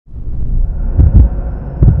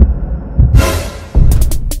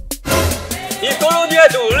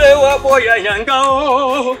dule wa boya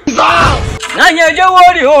yangao. Nanye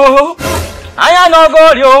jaworio. Aya no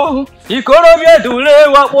gorio. Ikorobia dule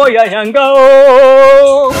wa boya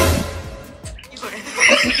yangao.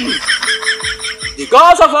 The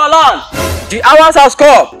gods of our land, the hours has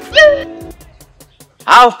come.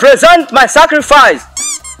 I'll present my sacrifice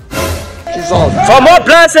for more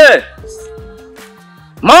blessings,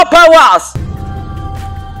 more powers,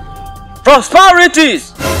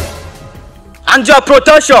 prosperities, and your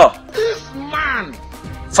protection.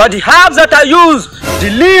 For the herbs that I use, the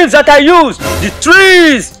leaves that I use, the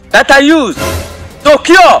trees that I use to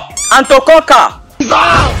cure and to conquer.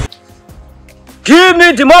 Give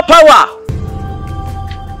me the more power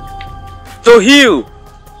to heal.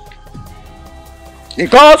 The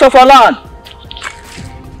gods of our land,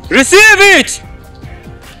 receive it.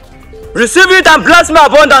 Receive it and bless me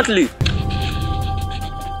abundantly.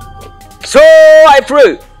 So I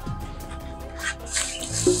pray.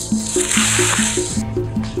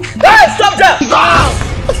 Hey, stop there!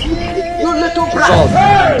 You little brat!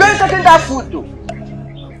 Don't take that food too.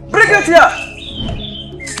 Bring it here.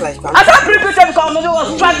 I can't bring it here because Amadio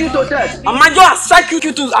will strike you to death. Amadio will strike you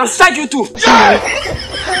too and strike you too.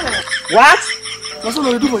 What?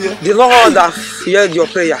 The Lord has heard your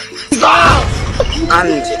prayer.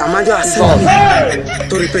 And Amadio has sent me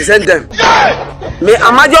to represent them. May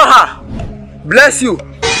Amadio bless you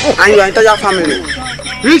and your entire family.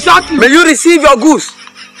 May you receive your goods.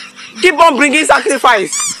 Keep on bringing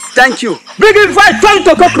sacrifice. Thank you. Bringing fight, turn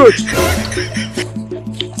to cockroach.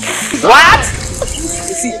 What?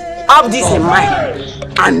 See, have this in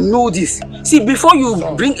mind and know this. See, before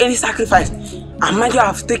you bring any sacrifice, Amadio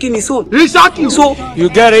have taken his own. So you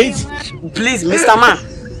get it? Please, Mr. Man,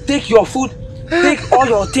 take your food, take all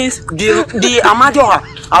your things. The Amadio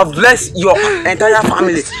have blessed your entire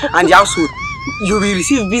family and the household. You will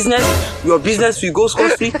receive business, your business will go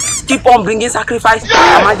scot-free. Keep on bringing sacrifice.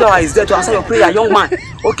 Amadio is there to answer your prayer, young man.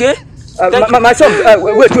 Okay? My son,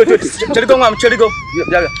 wait. Cherigo.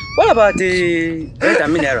 What about the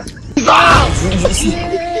mineral? You see,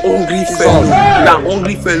 hungry fellow. You are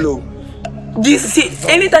hungry fellow. This, see,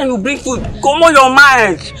 anytime you bring food, come on your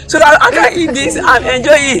mind so that I can eat this and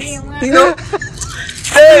enjoy it. You know?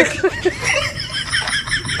 Take.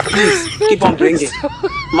 Please, keep on bringing.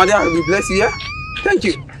 Mother, I will bless you, yeah? Thank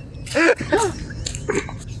you.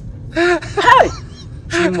 Hi!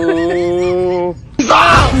 Chimo!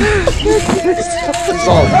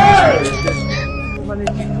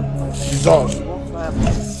 Dissolve.